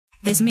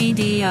This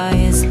media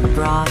is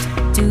brought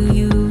to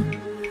you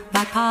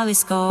by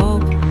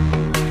Polyscope.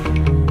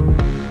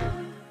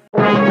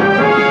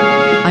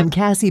 I'm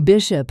Cassie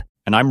Bishop.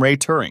 And I'm Ray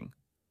Turing.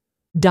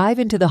 Dive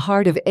into the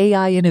heart of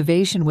AI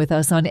innovation with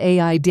us on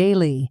AI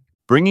Daily.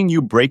 Bringing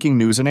you breaking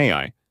news in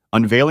AI,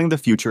 unveiling the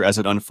future as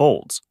it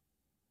unfolds.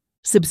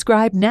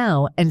 Subscribe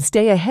now and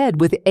stay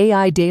ahead with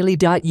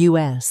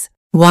AIDaily.us.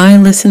 Why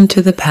listen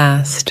to the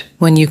past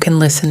when you can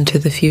listen to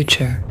the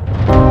future?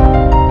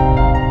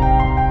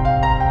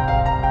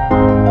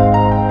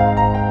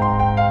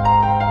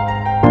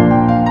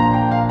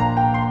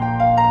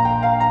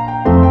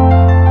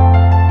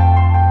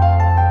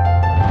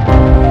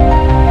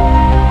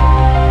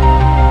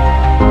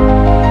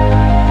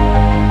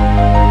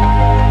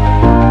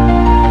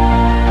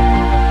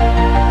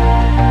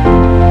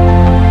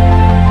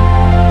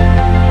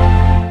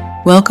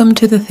 Welcome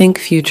to the Think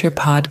Future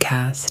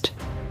podcast,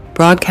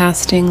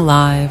 broadcasting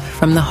live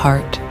from the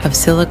heart of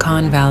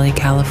Silicon Valley,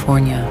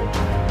 California.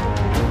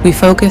 We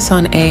focus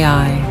on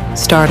AI,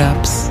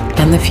 startups,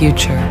 and the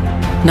future,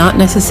 not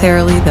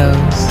necessarily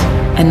those,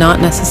 and not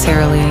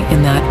necessarily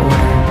in that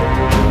order.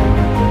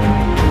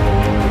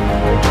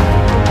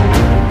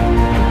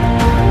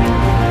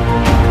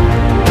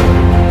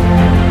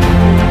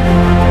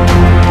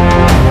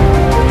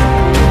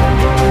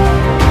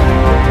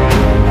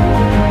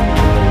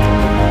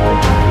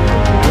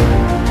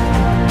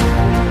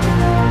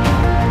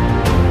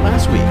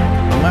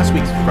 Last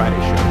week's Friday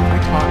show, I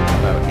talked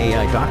about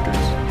AI doctors,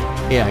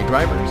 AI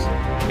drivers,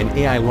 and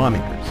AI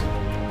lawmakers.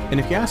 And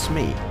if you ask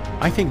me,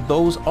 I think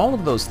all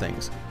of those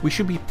things, we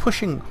should be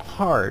pushing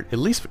hard, at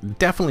least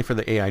definitely for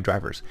the AI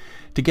drivers,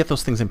 to get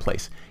those things in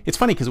place. It's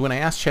funny because when I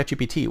asked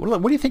ChatGPT,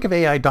 what do you think of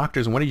AI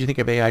doctors and what did you think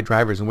of AI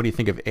drivers and what do you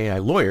think of AI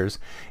lawyers?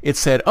 It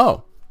said,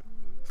 oh,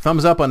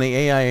 thumbs up on the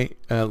AI,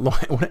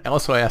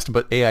 also I asked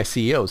about AI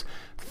CEOs,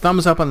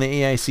 thumbs up on the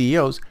AI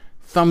CEOs,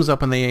 thumbs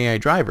up on the AI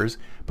drivers,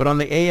 but on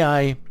the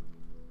AI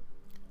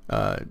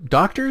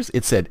doctors,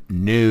 it said,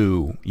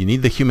 no, you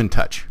need the human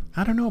touch.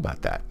 I don't know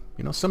about that.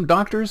 You know, some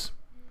doctors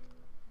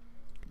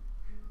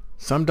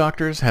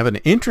have an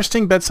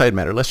interesting bedside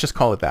manner. Let's just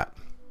call it that.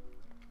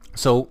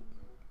 So,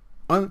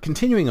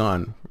 continuing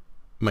on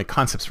my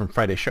concepts from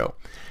Friday's show,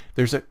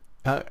 there's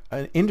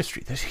an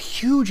industry, there's a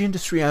huge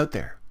industry out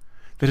there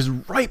that is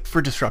ripe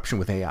for disruption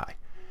with AI.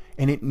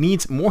 And it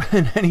needs more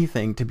than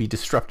anything to be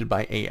disrupted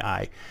by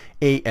AI,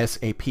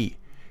 ASAP.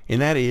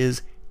 And that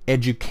is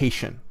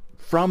education.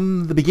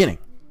 From the beginning,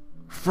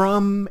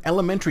 from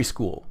elementary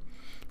school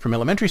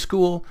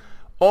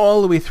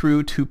all the way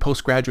through to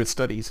postgraduate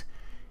studies,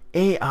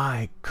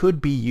 AI could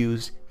be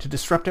used to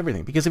disrupt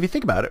everything. Because if you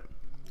think about it,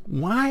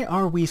 why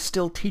are we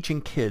still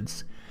teaching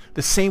kids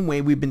the same way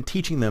we've been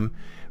teaching them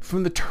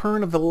from the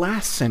turn of the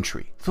last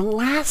century? The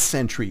last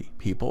century,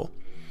 people,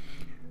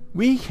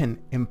 we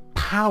can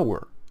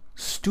empower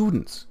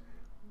students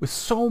with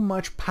so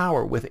much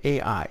power with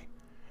AI.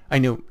 I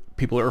know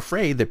people are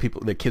afraid that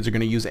kids are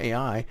going to use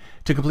AI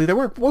to complete their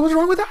work. What was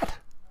wrong with that?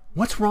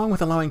 What's wrong with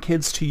allowing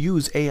kids to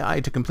use AI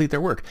to complete their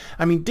work?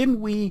 I mean,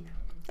 didn't we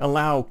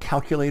allow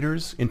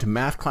calculators into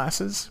math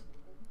classes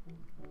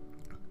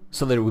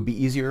so that it would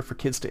be easier for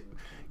kids to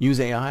use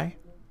AI?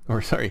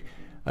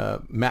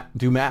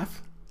 Do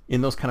math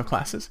in those kind of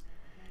classes?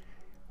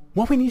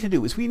 What we need to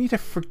do is we need to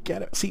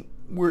forget it. See,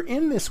 we're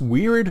in this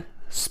weird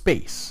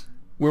space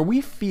where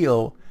we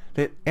feel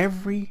that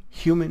every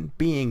human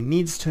being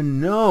needs to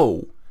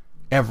know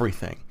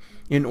everything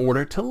in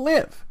order to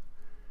live.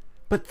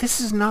 But this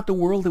is not the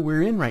world that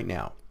we're in right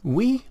now.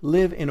 We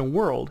live in a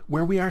world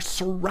where we are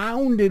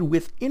surrounded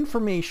with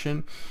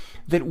information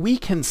that we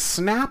can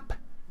snap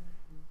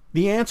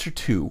the answer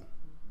to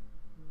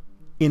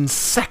in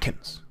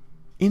seconds.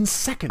 In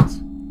seconds.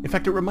 In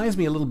fact, it reminds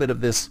me a little bit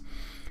of this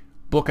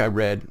book I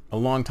read a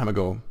long time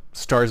ago,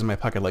 Stars in My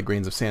Pocket Like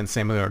Grains of Sand,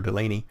 Samuel R.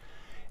 Delany.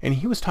 And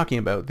he was talking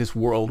about this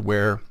world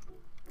where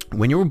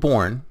when you were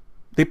born,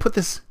 they put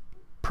this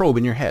probe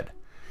in your head.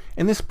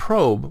 And this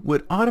probe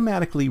would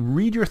automatically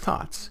read your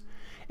thoughts.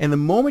 And the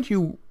moment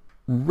you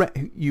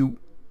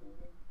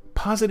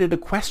posited a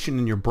question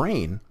in your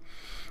brain,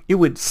 it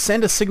would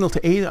send a signal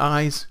to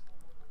AIs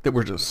that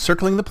were just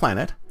circling the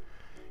planet,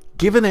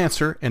 give an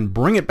answer, and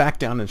bring it back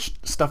down and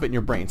stuff it in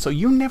your brain. So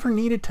you never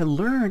needed to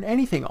learn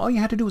anything. All you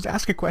had to do was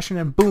ask a question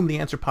and boom, the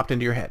answer popped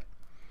into your head.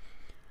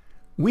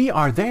 We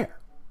are there.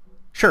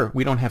 Sure,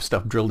 we don't have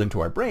stuff drilled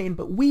into our brain,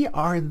 but we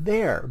are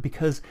there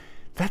because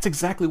that's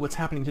exactly what's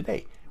happening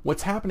today.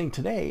 What's happening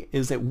today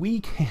is that we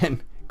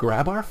can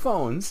grab our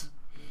phones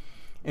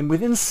and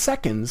within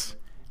seconds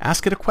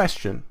ask it a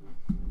question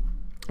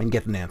and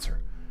get an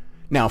answer.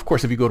 Now, of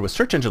course, if you go to a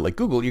search engine like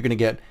Google, you're going to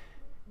get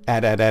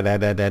add,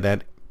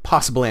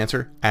 possible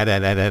answer, add.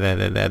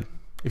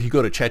 If you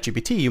go to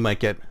ChatGPT, you might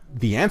get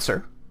the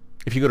answer.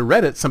 If you go to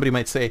Reddit, somebody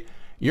might say,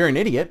 you're an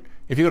idiot.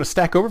 If you go to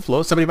Stack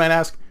Overflow, somebody might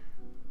ask,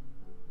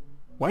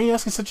 why are you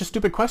asking such a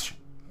stupid question?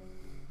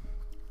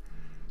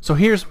 So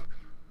here's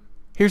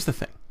the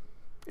thing,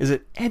 is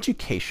that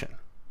education,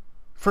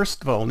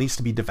 first of all, needs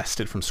to be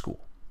divested from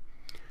school.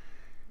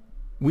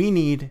 We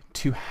need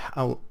to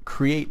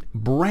create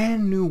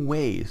brand new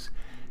ways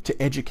to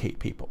educate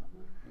people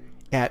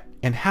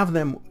and have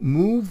them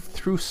move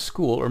through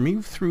school or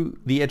move through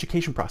the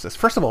education process.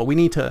 First of all, we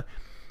need to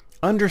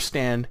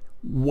understand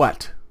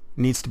what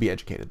needs to be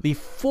educated. The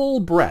full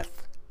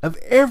breadth of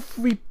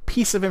every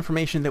piece of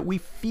information that we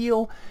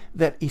feel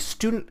that a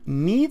student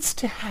needs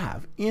to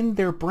have in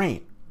their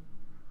brain.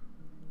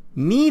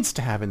 Needs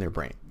to have in their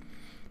brain.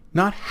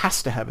 Not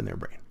has to have in their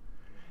brain.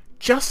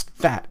 Just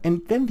that.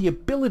 And then the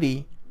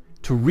ability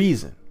to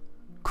reason,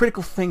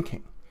 critical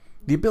thinking,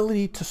 the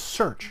ability to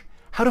search,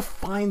 how to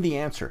find the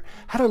answer,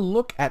 how to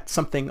look at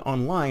something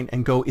online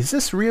and go, is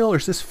this real or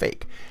is this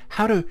fake?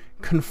 How to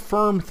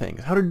confirm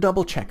things, how to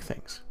double check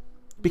things.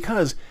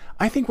 Because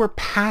I think we're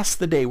past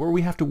the day where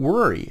we have to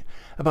worry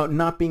about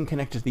not being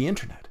connected to the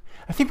internet.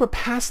 I think we're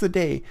past the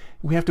day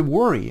we have to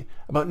worry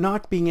about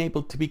not being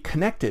able to be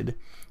connected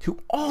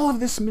to all of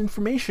this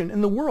information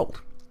in the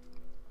world.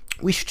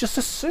 We should just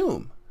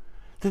assume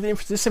that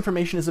this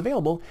information is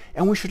available,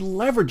 and we should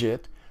leverage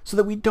it so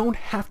that we don't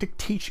have to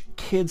teach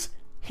kids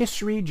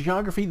history,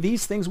 geography,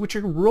 these things which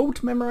are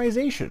rote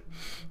memorization.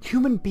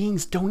 Human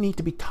beings don't need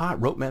to be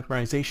taught rote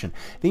memorization.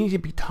 They need to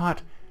be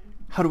taught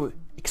how to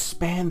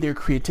expand their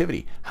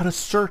creativity, how to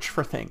search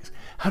for things,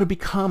 how to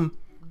become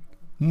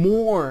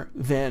more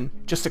than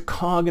just a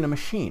cog in a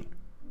machine.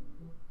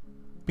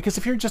 Because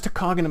if you're just a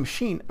cog in a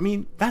machine, I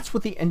mean, that's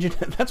what the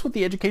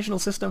educational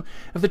system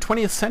of the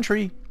 20th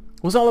century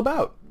was all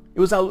about. It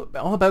was all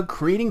about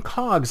creating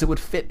cogs that would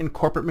fit in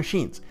corporate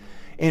machines.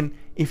 And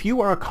if you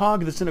are a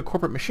cog that's in a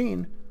corporate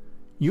machine,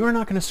 you're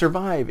not going to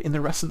survive in the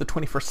rest of the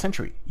 21st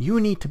century. You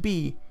need to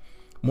be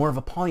more of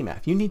a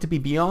polymath. You need to be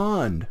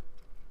beyond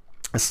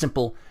a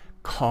simple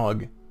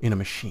cog in a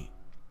machine.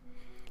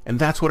 And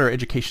that's what our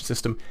education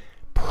system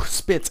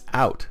spits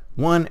out,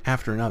 one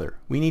after another.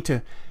 We need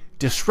to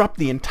disrupt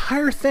the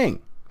entire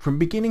thing from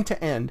beginning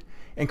to end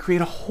and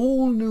create a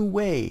whole new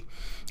way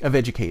of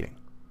educating.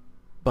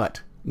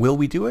 But will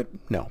we do it?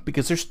 No,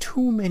 because there's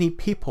too many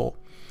people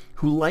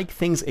who like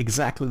things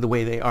exactly the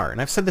way they are.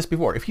 And I've said this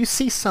before. If you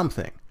see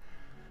something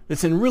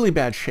that's in really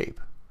bad shape,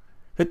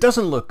 that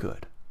doesn't look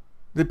good,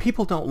 that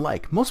people don't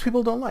like, most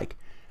people don't like,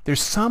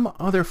 there's some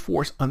other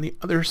force on the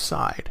other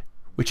side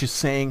which is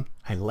saying,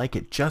 I like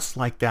it just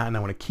like that and I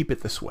want to keep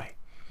it this way.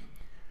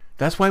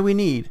 That's why we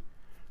need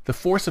the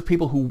force of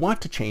people who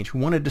want to change, who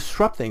want to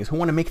disrupt things, who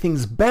want to make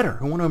things better,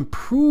 who want to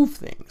improve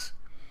things,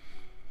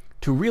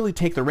 to really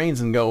take the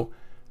reins and go,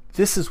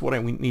 this is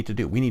what we need to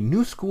do. We need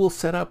new schools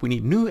set up. We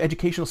need new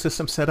educational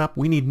systems set up.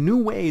 We need new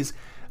ways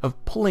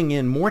of pulling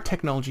in more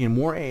technology and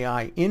more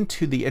AI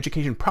into the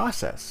education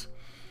process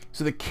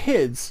so that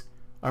kids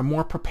are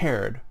more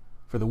prepared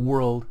for the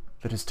world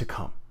that is to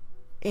come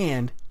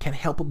and can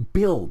help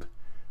build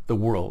the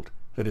world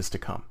that is to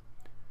come.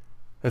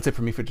 That's it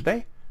for me for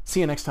today.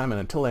 See you next time,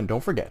 and until then,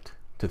 don't forget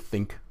to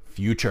think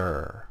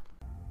future.